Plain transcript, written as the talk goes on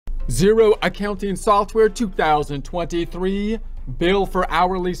Xero Accounting Software 2023. Bill for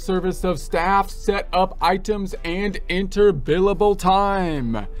hourly service of staff, set up items, and enter billable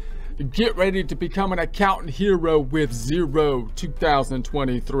time. Get ready to become an accountant hero with Xero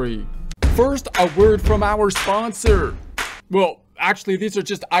 2023. First, a word from our sponsor. Well, actually, these are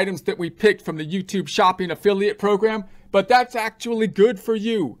just items that we picked from the YouTube Shopping Affiliate Program, but that's actually good for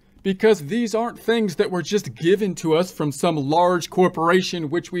you, because these aren't things that were just given to us from some large corporation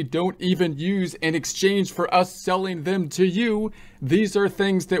which we don't even use in exchange for us selling them to you. These are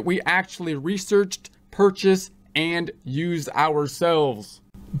things that we actually researched, purchased, and use ourselves.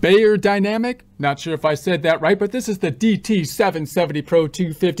 Bayer Dynamic, not sure if I said that right, but this is the DT770 Pro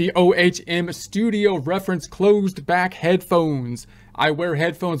 250 OHM Studio Reference Closed Back Headphones. I wear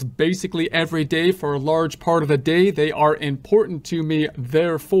headphones basically every day for a large part of the day. They are important to me.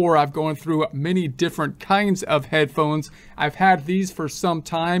 Therefore, I've gone through many different kinds of headphones. I've had these for some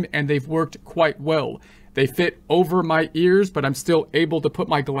time and they've worked quite well. They fit over my ears, but I'm still able to put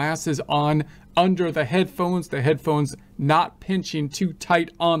my glasses on under the headphones not pinching too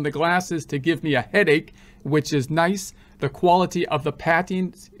tight on the glasses to give me a headache, which is nice. The quality of the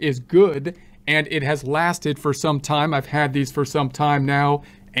padding is good, and it has lasted for some time. I've had these for some time now,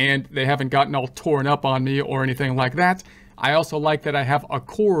 and they haven't gotten all torn up on me or anything like that. I also like that I have a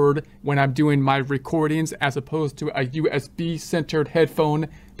cord when I'm doing my recordings as opposed to a USB centered headphone,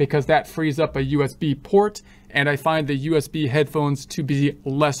 because that frees up a USB port, and I find the USB headphones to be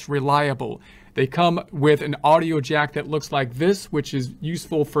less reliable. They come with an audio jack that looks like this, which is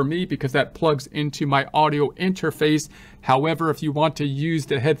useful for me because that plugs into my audio interface. However, if you want to use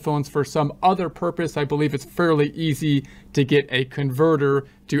the headphones for some other purpose, I believe it's fairly easy to get a converter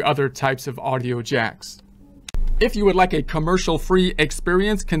to other types of audio jacks. If you would like a commercial-free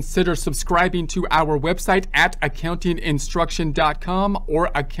experience, consider subscribing to our website at accountinginstruction.com or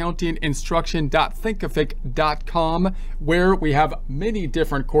accountinginstruction.thinkific.com, where we have many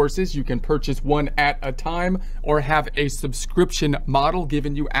different courses. You can purchase one at a time or have a subscription model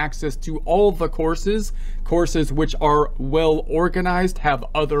giving you access to all the courses which are well organized, have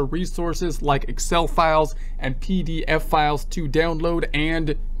other resources like Excel files and PDF files to download,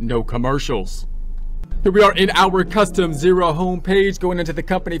 and no commercials. Here we are in our custom Xero homepage. Going into the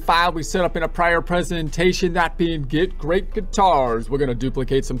company file we set up in a prior presentation, that being Get Great Guitars. We're going to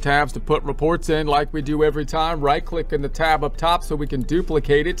duplicate some tabs to put reports in like we do every time. Right click in the tab up top so we can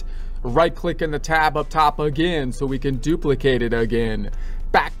duplicate it. Right click in the tab up top again so we can duplicate it again.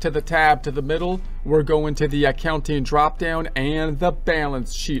 Back to the tab to the middle. We're going to the accounting drop down and the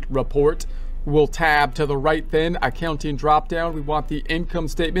balance sheet report. We'll tab to the right then, accounting drop down. We want the income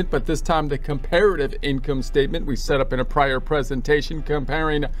statement, but this time the comparative income statement we set up in a prior presentation,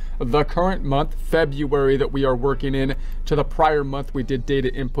 comparing the current month, February, that we are working in to the prior month we did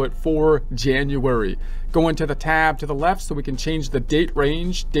data input for, January. Go into the tab to the left so we can change the date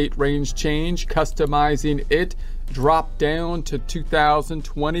range change, customizing it, drop down to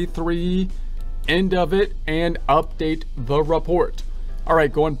 2023, end of it, and update the report. All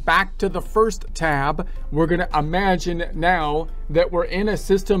right, going back to the first tab, we're going to imagine now that we're in a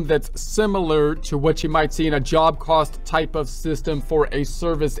system that's similar to what you might see in a job cost type of system for a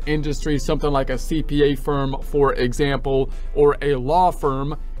service industry, something like a CPA firm, for example, or a law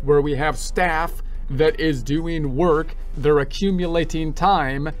firm, where we have staff that is doing work, they're accumulating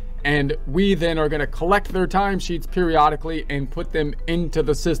time, and we then are going to collect their timesheets periodically and put them into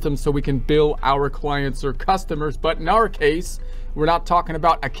the system so we can bill our clients or customers. But in our case, we're not talking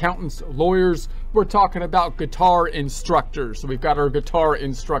about accountants, lawyers, we're talking about guitar instructors. So we've got our guitar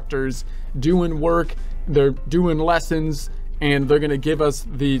instructors doing work, they're doing lessons, and they're going to give us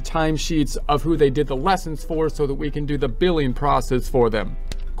the timesheets of who they did the lessons for so that we can do the billing process for them.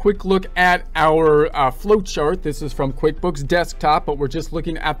 Quick look at our flow chart. This is from QuickBooks Desktop, but we're just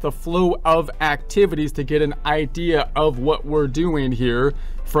looking at the flow of activities to get an idea of what we're doing here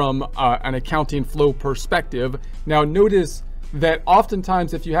from an accounting flow perspective. Now notice that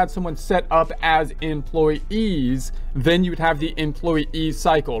oftentimes if you had someone set up as employees, then you'd have the employee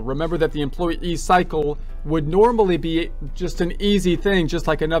cycle. Remember that the employee cycle would normally be just an easy thing, just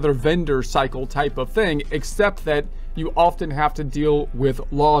like another vendor cycle type of thing, except that you often have to deal with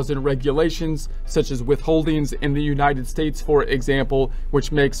laws and regulations such as withholdings in the United States, for example,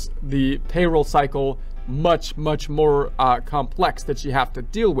 which makes the payroll cycle much more complex that you have to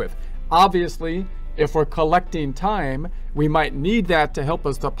deal with. Obviously, if we're collecting time, we might need that to help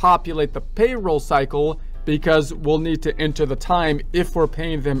us to populate the payroll cycle, because we'll need to enter the time if we're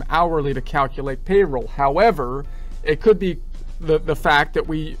paying them hourly to calculate payroll. However, it could be the fact that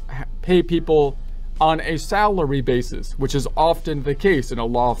we pay people on a salary basis, which is often the case in a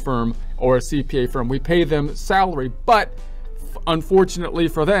law firm or a CPA firm. We pay them salary, but unfortunately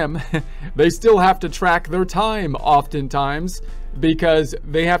for them, they still have to track their time oftentimes, because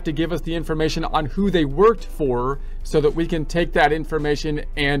they have to give us the information on who they worked for so that we can take that information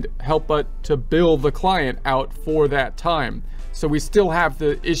and help to bill the client out for that time. So we still have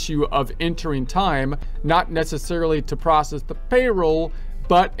the issue of entering time, not necessarily to process the payroll,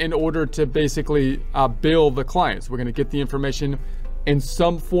 but in order to basically bill the clients. We're going to get the information in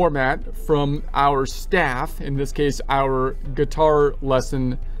some format from our staff, in this case, our guitar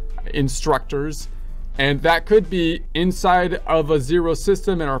lesson instructors. And that could be inside of a Xero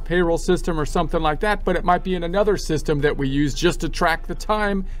system, in our payroll system or something like that, but it might be in another system that we use just to track the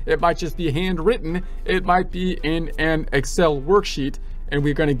time. It might just be handwritten. It might be in an Excel worksheet, and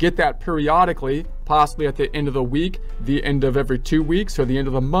we're going to get that periodically, possibly at the end of the week, the end of every 2 weeks, or the end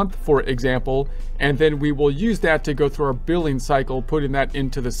of the month, for example. And then we will use that to go through our billing cycle, putting that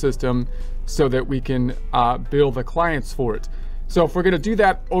into the system so that we can bill the clients for it. So if we're going to do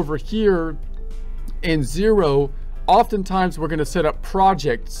that over here in Xero, oftentimes we're going to set up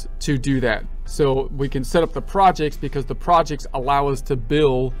projects to do that. So we can set up the projects because the projects allow us to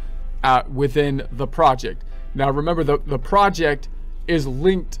bill within the project. Now remember, the project is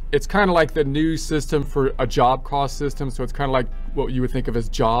linked. It's kind of like the new system for a job cost system. So it's kind of like what you would think of as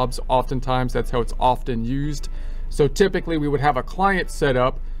jobs. Oftentimes that's how it's often used. So typically we would have a client set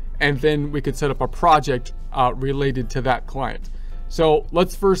up, and then we could set up a project related to that client. So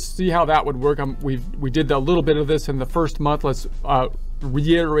let's first see how that would work. We did a little bit of this in the first month. Let's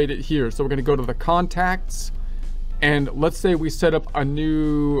reiterate it here. So we're going to go to the contacts, and let's say we set up a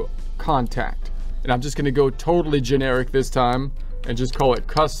new contact, and I'm just going to go totally generic this time and just call it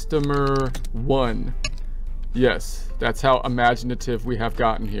customer 1. Yes, that's how imaginative we have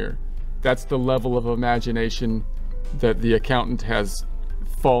gotten here. That's the level of imagination that the accountant has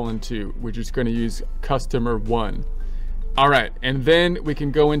fallen to. We're just going to use customer 1. All right, and then we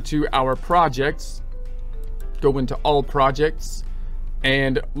can go into our projects, go into all projects,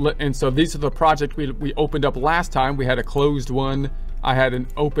 and so these are the projects we opened up last time. We had a closed one, I had an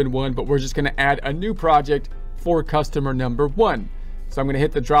open one, but we're just going to add a new project for customer number 1. So I'm going to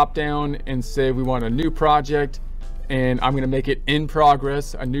hit the drop down and say we want a new project, and I'm going to make it in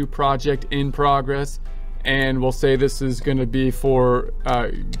progress, a new project in progress, and we'll say this is going to be for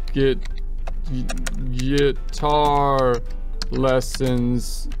guitar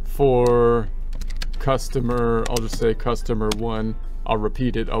lessons for customer, I'll just say customer 1. I'll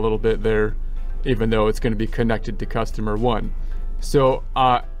repeat it a little bit there, even though it's going to be connected to customer 1. So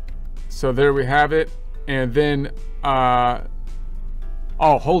so there we have it. And then oh,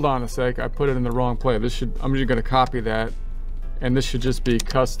 hold on a sec, I put it in the wrong place. I'm just going to copy that, and this should just be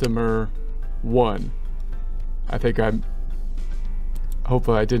customer 1. I think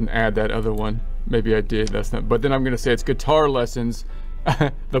hopefully I didn't add that other one. Maybe I did, that's not, but then I'm going to say it's guitar lessons,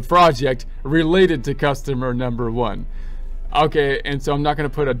 the project related to customer number 1. Okay, and so I'm not going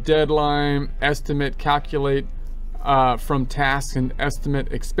to put a deadline, estimate, calculate from tasks, and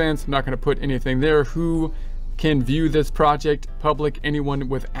estimate expense. I'm not going to put anything there. Who can view this project? Public, anyone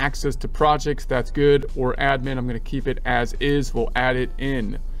with access to projects, that's good. Or admin, I'm going to keep it as is. We'll add it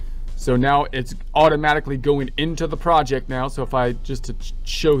in. So now it's automatically going into the project now. So if I, just to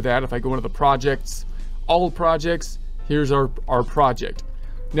show that, if I go into the projects, all projects, here's our project.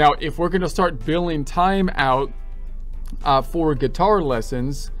 Now, if we're going to start billing time out for guitar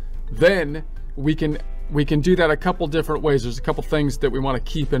lessons, then we can do that a couple different ways. There's a couple things that we want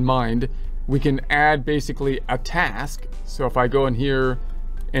to keep in mind. We can add basically a task. So if I go in here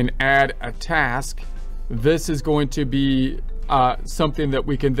and add a task, this is going to be something that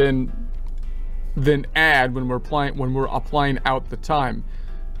we can then add when we're applying out the time.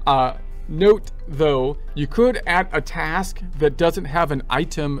 Note though, you could add a task that doesn't have an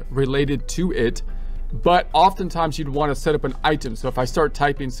item related to it, but oftentimes you'd want to set up an item. So if I start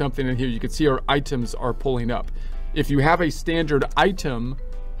typing something in here, you can see our items are pulling up. If you have a standard item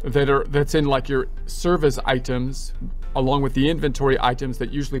that's in like your service items, along with the inventory items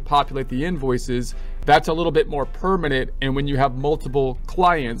that usually populate the invoices, that's a little bit more permanent. And when you have multiple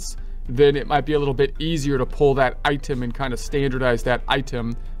clients, then it might be a little bit easier to pull that item and kind of standardize that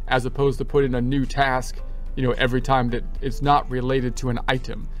item, as opposed to putting a new task, you know, every time that it's not related to an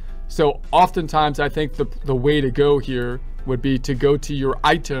item. So oftentimes I think the way to go here would be to go to your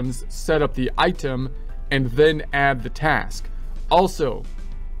items, set up the item, and then add the task. Also,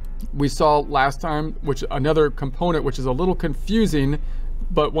 we saw last time, which another component which is a little confusing,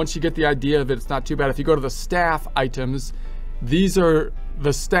 but once you get the idea of it, it's not too bad. If you go to the staff items, these are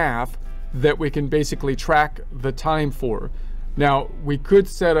the staff. that we can basically track the time for. Now, we could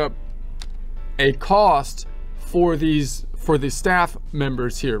set up a cost for the staff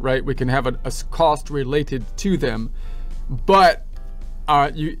members here, right? We can have a cost related to them, but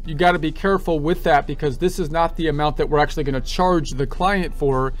you got to be careful with that, because this is not the amount that we're actually going to charge the client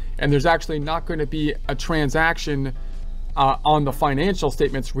for, and there's actually not going to be a transaction on the financial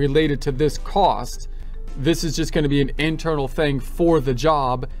statements related to this cost. This is just going to be an internal thing for the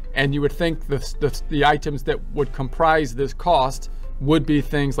job, and you would think the items that would comprise this cost would be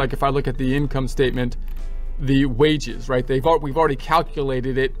things like, if I look at the income statement, the wages, right? We've already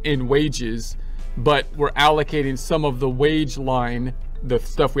calculated it in wages, but we're allocating some of the wage line, the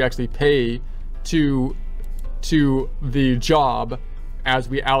stuff we actually pay, to the job as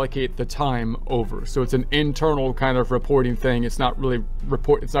we allocate the time over. So it's an internal kind of reporting thing. It's not really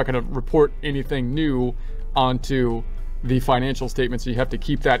it's not going to report anything new onto the financial statements. So you have to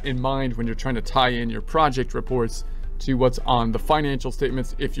keep that in mind when you're trying to tie in your project reports to what's on the financial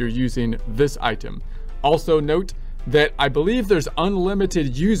statements if you're using this item. Also note that I believe there's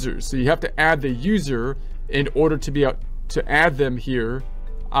unlimited users, so you have to add the user in order to be able to add them here.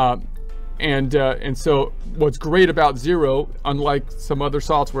 And so what's great about Xero, unlike some other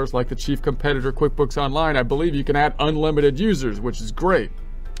softwares like the chief competitor QuickBooks Online, I believe you can add unlimited users, which is great.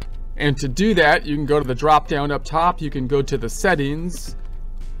 And to do that, you can go to the drop down up top, you can go to the settings,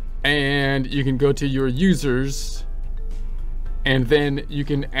 and you can go to your users, and then you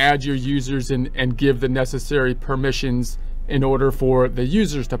can add your users and give the necessary permissions in order for the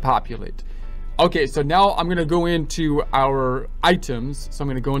users to populate. Okay, so now I'm going to go into our items. So I'm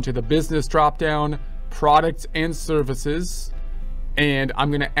going to go into the business dropdown, products and services, and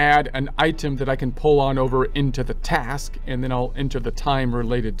I'm going to add an item that I can pull on over into the task, and then I'll enter the time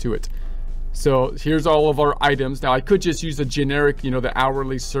related to it. So here's all of our items. Now I could just use a generic, the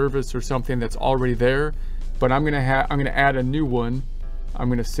hourly service or something that's already there, but I'm going to add a new one. I'm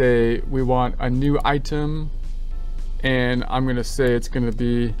going to say we want a new item, and I'm going to say it's going to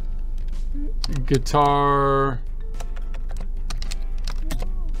be guitar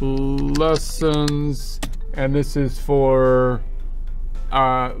lessons, and this is for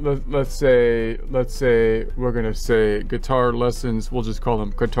let's say we're gonna say guitar lessons. We'll just call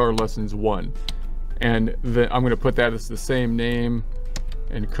them guitar lessons 1, and then I'm gonna put that as the same name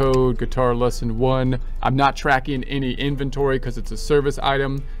and code, guitar lesson 1. I'm not tracking any inventory because it's a service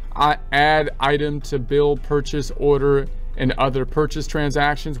item. I add item to bill, purchase order, and other purchase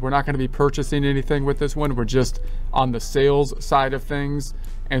transactions. We're not going to be purchasing anything with this one. We're just on the sales side of things.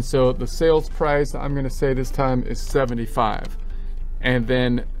 And so the sales price, I'm going to say this time, is 75. And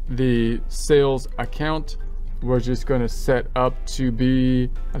then the sales account, we're just going to set up to be,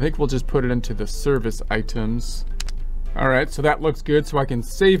 I think we'll just put it into the service items. All right, so that looks good. So I can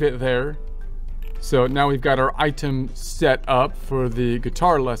save it there. So now we've got our item set up for the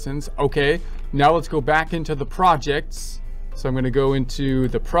guitar lessons. Okay, now let's go back into the projects. So I'm going to go into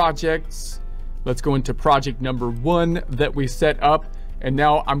the projects. Let's go into project number 1 that we set up. And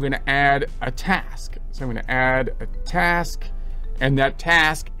now I'm going to add a task. So I'm going to add a task. And that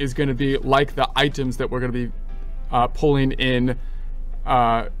task is going to be like the items that we're going to be pulling in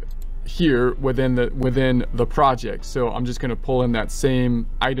here within the project. So I'm just going to pull in that same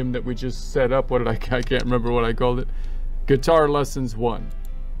item that we just set up. I can't remember what I called it. Guitar lessons 1.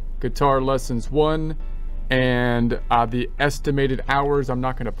 Guitar lessons 1. And the estimated hours, I'm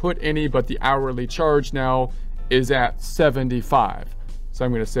not going to put any, but the hourly charge now is at 75. So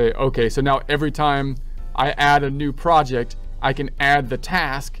I'm going to say, okay, so now every time I add a new project, I can add the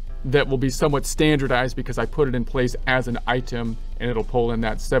task that will be somewhat standardized because I put it in place as an item, and it'll pull in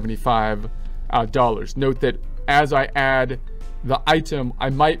that $75. Note that as I add the item, I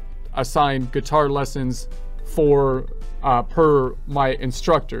might assign guitar lessons for per my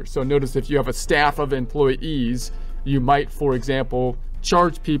instructor. So notice if you have a staff of employees, you might, for example,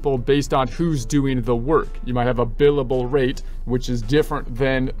 charge people based on who's doing the work. You might have a billable rate, which is different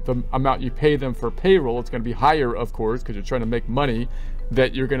than the amount you pay them for payroll. It's going to be higher, of course, because you're trying to make money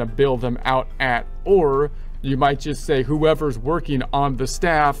that you're going to bill them out at. Or you might just say, whoever's working on the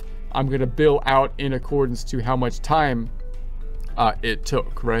staff, I'm going to bill out in accordance to how much time it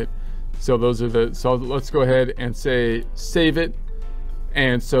took, right? So so let's go ahead and say save it.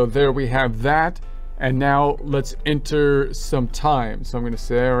 And so there we have that. And now let's enter some time. So I'm going to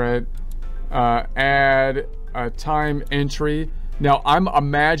say, all right, add a time entry. Now I'm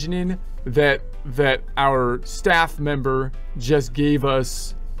imagining that our staff member just gave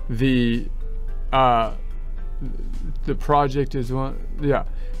us the project is one. Yeah.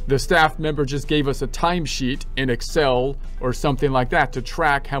 the staff member just gave us a timesheet in Excel or something like that to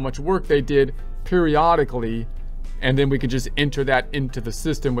track how much work they did periodically, and then we can just enter that into the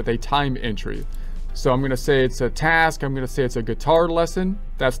system with a time entry. So I'm going to say it's a task. I'm going to say it's a guitar lesson.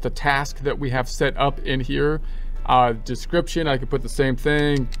 That's the task that we have set up in here. Description, I could put the same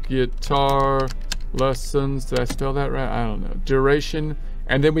thing, guitar lessons. Did I spell that right? I don't know. Duration,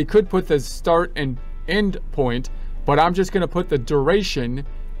 and then we could put the start and end point, but I'm just going to put the duration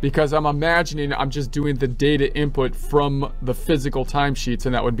because I'm imagining I'm just doing the data input from the physical timesheets,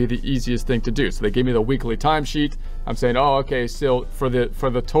 and that would be the easiest thing to do. So they gave me the weekly timesheet. I'm saying, oh, okay, so for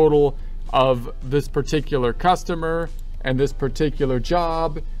the total of this particular customer and this particular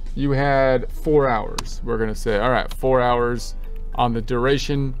job, you had 4 hours. We're gonna say, all right, 4 hours on the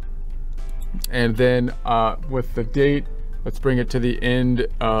duration. And then with the date, let's bring it to the end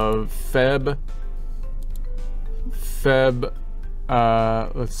of Feb,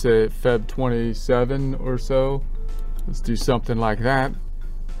 let's say Feb 27 or so. Let's do something like that.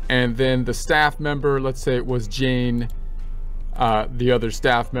 And then the staff member, let's say it was Jane, the other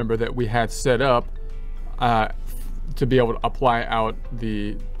staff member that we had set up to be able to apply out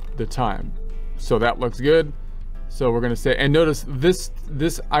the time. So that looks good. So we're going to say, and notice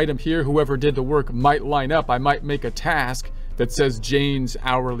this item here, whoever did the work might line up. I might make a task that says Jane's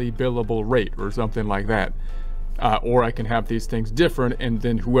hourly billable rate or something like that. Or I can have these things different, and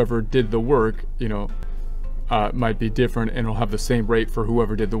then whoever did the work, you know, might be different, and it'll have the same rate for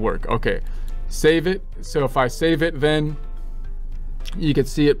whoever did the work. Okay, save it. So if I save it, then you can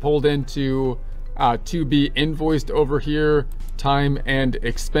see it pulled into to be invoiced over here. Time and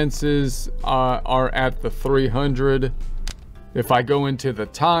expenses are at the 300. If I go into the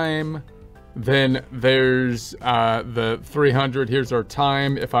time, then there's the 300. Here's our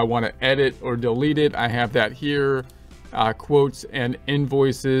time. If I want to edit or delete it, I have that here. Quotes and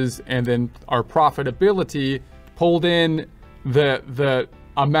invoices, and then our profitability pulled in the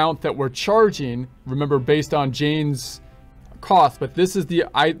amount that we're charging. Remember, based on Jane's cost, but this is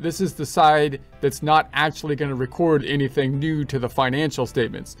the side that's not actually going to record anything new to the financial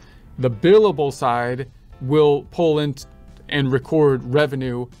statements. The billable side will pull in and record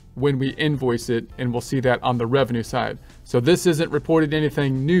revenue when we invoice it, and we'll see that on the revenue side. So this isn't reporting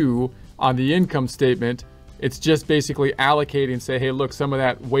anything new on the income statement. It's just basically allocating, say, hey, look, some of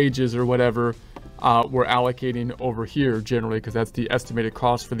that wages or whatever we're allocating over here generally, because that's the estimated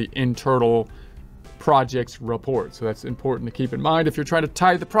cost for the internal projects report. So that's important to keep in mind if you're trying to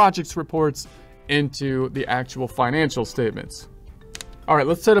tie the projects reports into the actual financial statements. All right,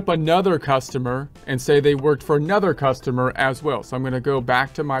 let's set up another customer and say they worked for another customer as well. So I'm going to go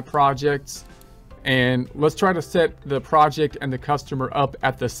back to my projects, and let's try to set the project and the customer up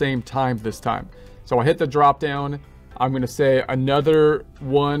at the same time this time. So I hit the drop down. I'm going to say another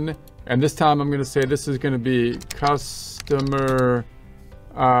one, and this time I'm going to say this is going to be customer.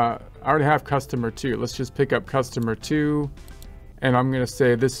 I already have customer 2. Let's just pick up customer 2, and I'm going to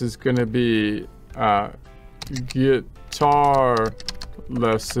say this is going to be guitar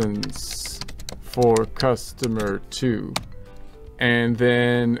lessons for customer 2. And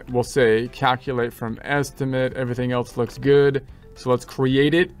then we'll say calculate from estimate. Everything else looks good. So let's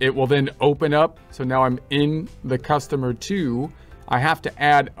create it. It will then open up. So now I'm in the customer 2. I have to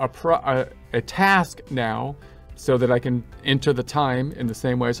add a task now so that I can enter the time in the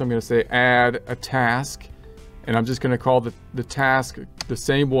same way. So I'm going to say add a task, and I'm just going to call the task the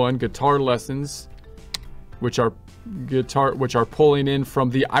same one, guitar lessons, which are pulling in from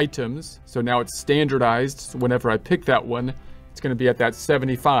the items. So now it's standardized. So whenever I pick that one, it's going to be at that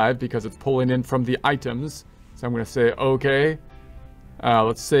 75 because it's pulling in from the items. So I'm going to say okay.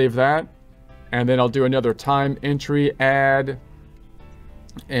 Let's save that, and then I'll do another time entry, add,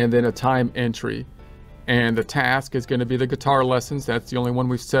 and then a time entry. And the task is going to be the guitar lessons. That's the only one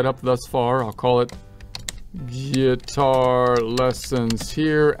we've set up thus far. I'll call it guitar lessons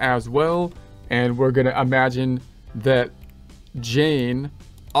here as well. And we're going to imagine that Jane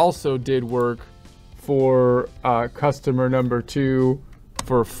also did work for customer number 2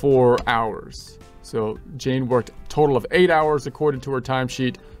 for 4 hours. So Jane worked a total of 8 hours according to her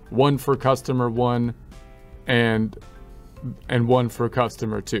timesheet, 1 for customer 1 and 1 for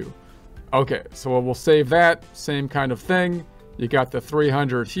customer 2. Okay, so we'll save that. Same kind of thing. You got the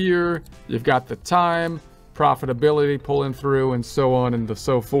 300 here. You've got the time, profitability pulling through, and so on and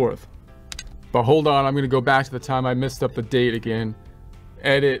so forth. But hold on, I'm going to go back to the time. I messed up the date again.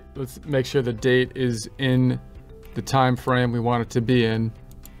 Edit. Let's make sure the date is in the time frame we want it to be in.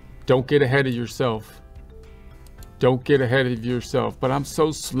 Don't get ahead of yourself. Don't get ahead of yourself. But I'm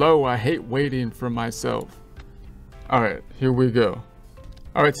so slow. I hate waiting for myself. All right, here we go.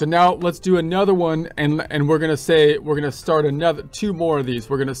 All right, so now let's do another one, and we're gonna start another 2 more of these.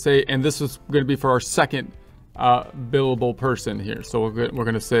 We're gonna say, and this is gonna be for our second billable person here. So we're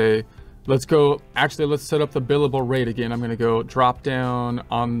gonna say, let's set up the billable rate again. I'm gonna go drop down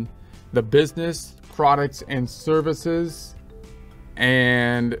on the business products and services,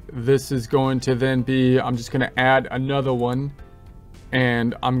 and this is going to then be, I'm just gonna add another one,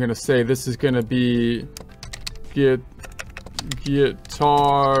 and I'm gonna say this is gonna be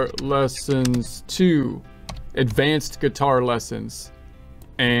guitar lessons 2, advanced guitar lessons.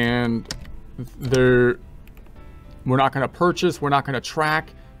 And we're not going to purchase, we're not going to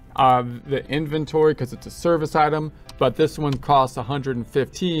track the inventory because it's a service item, but this one costs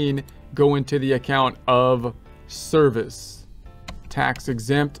 115, go into the account of service, tax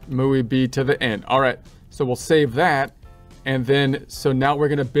exempt, MUI B to the end. All right, so we'll save that. And then, so now we're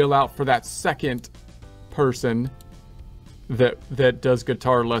going to bill out for that second person that does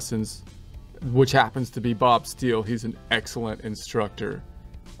guitar lessons, which happens to be Bob Steele. He's an excellent instructor.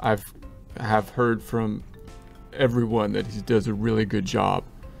 have heard from everyone that he does a really good job.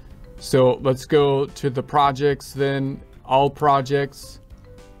 So let's go to the projects, then all projects,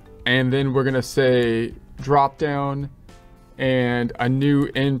 and then we're gonna say drop down and a new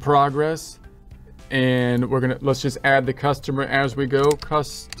in progress, and let's just add the customer as we go.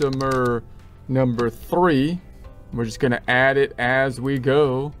 Customer number 3. We're just gonna add it as we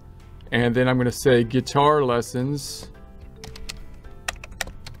go. And then I'm gonna say guitar lessons.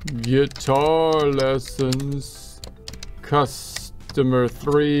 Guitar lessons. Customer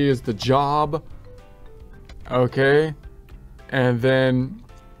 3 is the job. Okay. And then,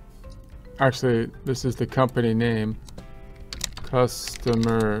 actually, this is the company name.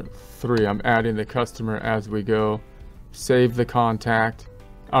 Customer 3. I'm adding the customer as we go. Save the contact.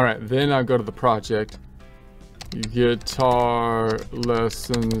 All right, then I'll go to the project. Guitar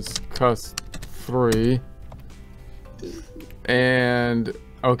lessons cust 3. And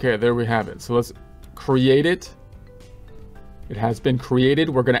okay, there we have it. So let's create it. It has been created.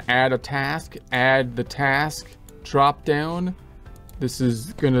 We're going to add a task. Add the task drop down. This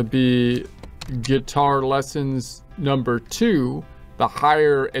is going to be guitar lessons number 2, the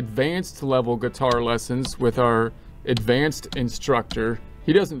higher advanced level guitar lessons with our advanced instructor.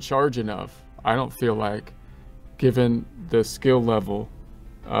 He doesn't charge enough, I don't feel like, given the skill level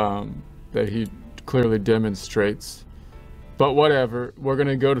that he clearly demonstrates. But whatever, we're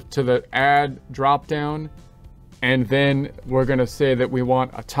gonna go to the add drop down, and then we're gonna say that we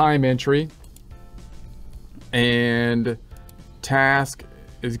want a time entry, and task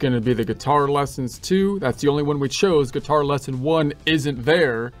is gonna be the guitar lessons 2. That's the only one we chose. Guitar lesson 1 isn't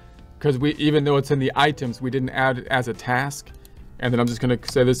there because even though it's in the items, we didn't add it as a task. And then I'm just gonna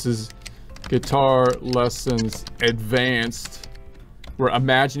say this is guitar lessons advanced. We're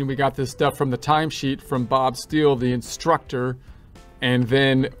imagining we got this stuff from the timesheet from Bob Steele, the instructor, and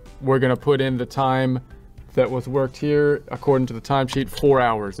then we're gonna put in the time that was worked here according to the timesheet, 4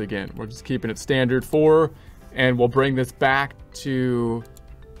 hours again. We're just keeping it standard 4, and we'll bring this back to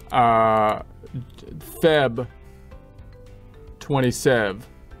Feb 27,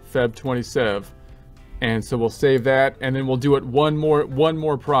 and so we'll save that, and then we'll do it one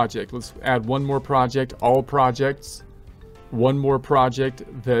more project. Let's add one more project, all projects, one more project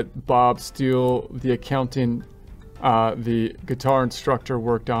that Bob Steele, the accounting, the guitar instructor,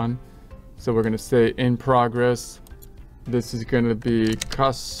 worked on. So we're going to say in progress. This is going to be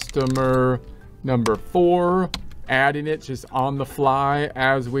customer number 4. Adding it just on the fly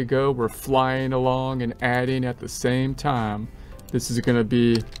as we go. We're flying along and adding at the same time. This is going to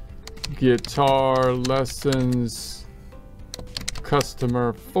be guitar lessons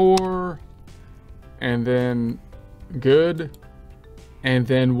customer 4, and then good. And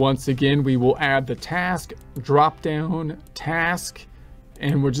then once again we will add the task drop down task,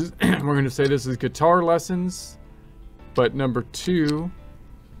 and we're going to say this is guitar lessons, but number 2,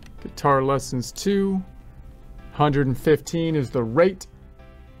 guitar lessons 2. 115 is the rate.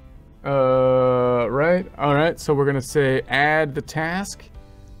 Right. All right, so we're gonna say add the task,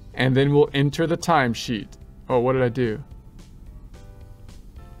 and then we'll enter the timesheet. Oh, what did I do?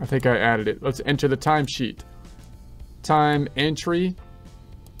 I think I added it. Let's enter the timesheet. Time entry.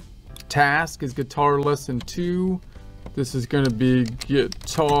 Task is guitar lesson 2. This is gonna be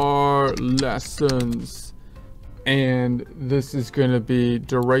guitar lessons, and this is gonna be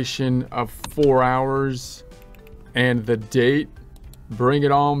duration of 4 hours. And the date, bring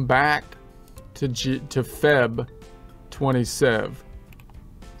it on back to Feb 27.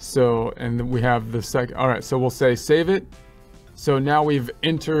 So, and then we have the second. All right, so we'll say save it. So now we've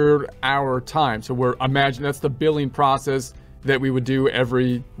entered our time. So we're imagine that's the billing process. that we would do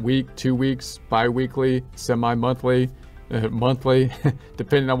every week, 2 weeks, bi-weekly, semi-monthly, monthly,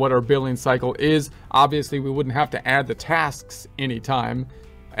 depending on what our billing cycle is. Obviously, we wouldn't have to add the tasks anytime,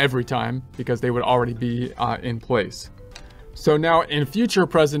 every time, because they would already be in place. So now in future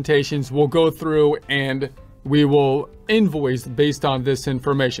presentations, we'll go through and we will invoice based on this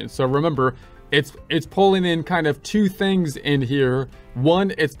information. So remember, it's pulling in kind of two things in here.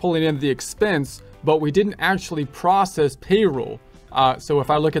 One, it's pulling in the expense, but we didn't actually process payroll. So if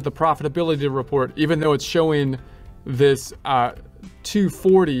I look at the profitability report, even though it's showing this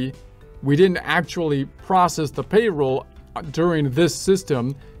 240, we didn't actually process the payroll during this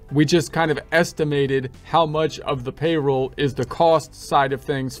system. We just kind of estimated how much of the payroll is the cost side of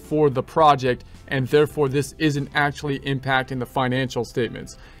things for the project, and therefore this isn't actually impacting the financial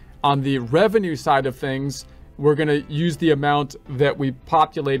statements. On the revenue side of things, we're going to use the amount that we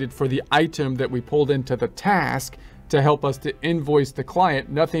populated for the item that we pulled into the task to help us to invoice the client.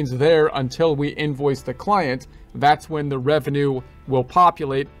 Nothing's there until we invoice the client. That's when the revenue will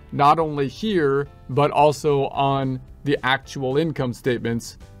populate, not only here, but also on the actual income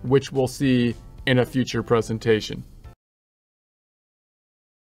statements, which we'll see in a future presentation.